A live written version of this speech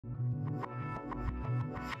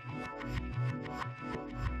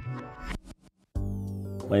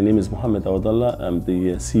My name is Mohammed Awadallah. I'm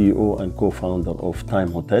the CEO and co-founder of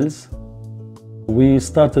Time Hotels. We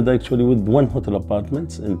started actually with 1 hotel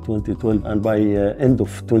apartments in 2012, and by end of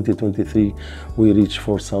 2023, we reached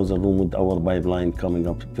 4,000 rooms with our pipeline coming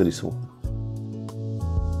up very soon.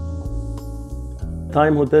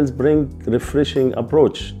 Time Hotels bring refreshing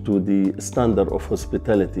approach to the standard of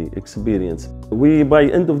hospitality experience. By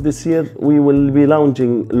end of this year, we will be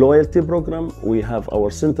launching loyalty program. We have our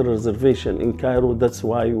center reservation in Cairo. That's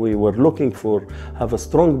why we were looking for have a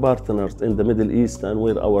strong partners in the Middle East, and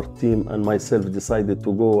where our team and myself decided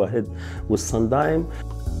to go ahead with Cendyn.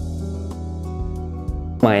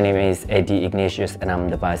 My name is Eddie Ignatius, and I'm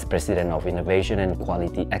the Vice President of Innovation and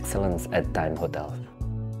Quality Excellence at Time Hotels.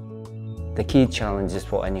 The key challenges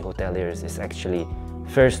for any hoteliers is actually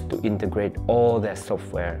first to integrate all their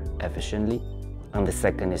software efficiently, and the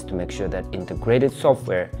second is to make sure that integrated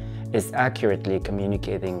software is accurately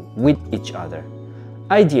communicating with each other,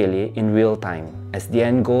 ideally in real time, as the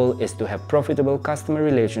end goal is to have profitable customer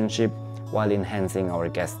relationship while enhancing our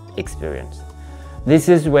guest experience. This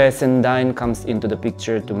is where Cendyn comes into the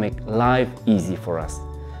picture to make life easy for us.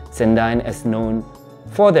 Cendyn is known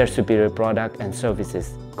for their superior product and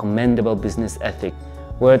services, commendable business ethic,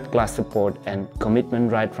 world-class support and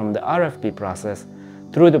commitment right from the RFP process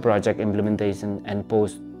through the project implementation and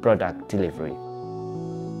post-product delivery.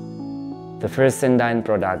 The first Cendyn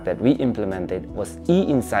product that we implemented was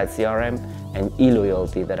e-Insight CRM and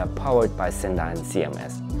e-Loyalty that are powered by Cendyn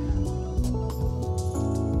CMS.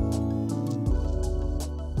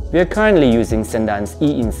 We are currently using Cendyn's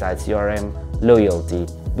e-Insight CRM, Loyalty,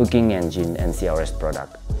 Booking Engine and CRS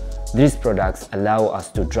product. These products allow us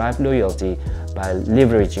to drive loyalty by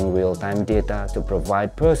leveraging real-time data to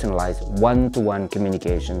provide personalized one-to-one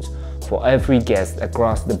communications for every guest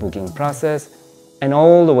across the booking process and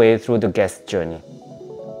all the way through the guest journey.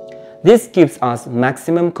 This gives us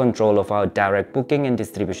maximum control of our direct booking and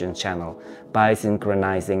distribution channel by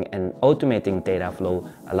synchronizing and automating data flow,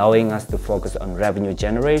 allowing us to focus on revenue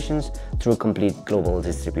generations through complete global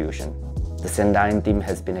distribution. The Cendyn team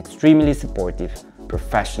has been extremely supportive,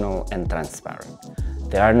 professional and transparent.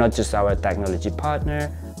 They are not just our technology partner,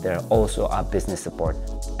 they are also our business support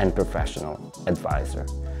and professional advisor.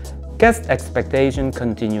 Guest expectations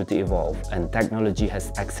continue to evolve, and technology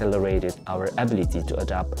has accelerated our ability to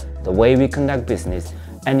adapt the way we conduct business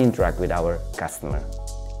and interact with our customer.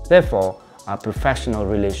 Therefore, our professional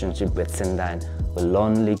relationship with Cendyn will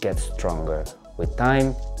only get stronger with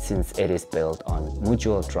time, since it is built on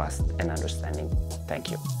mutual trust and understanding. Thank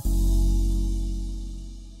you.